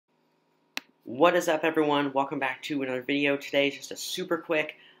What is up, everyone? Welcome back to another video. Today is just a super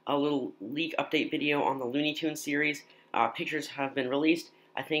quick little leak update video on the Looney Tunes series. Pictures have been released.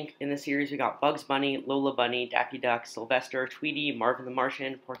 I think in the series we got Bugs Bunny, Lola Bunny, Daffy Duck, Sylvester, Tweety, Marvin the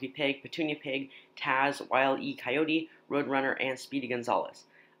Martian, Porky Pig, Petunia Pig, Taz, Wile E. Coyote, Roadrunner, and Speedy Gonzales.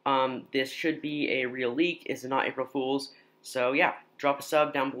 This should be a real leak. It's not April Fool's. So yeah, drop a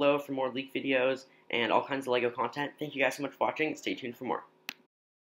sub down below for more leak videos and all kinds of LEGO content. Thank you guys so much for watching. Stay tuned for more.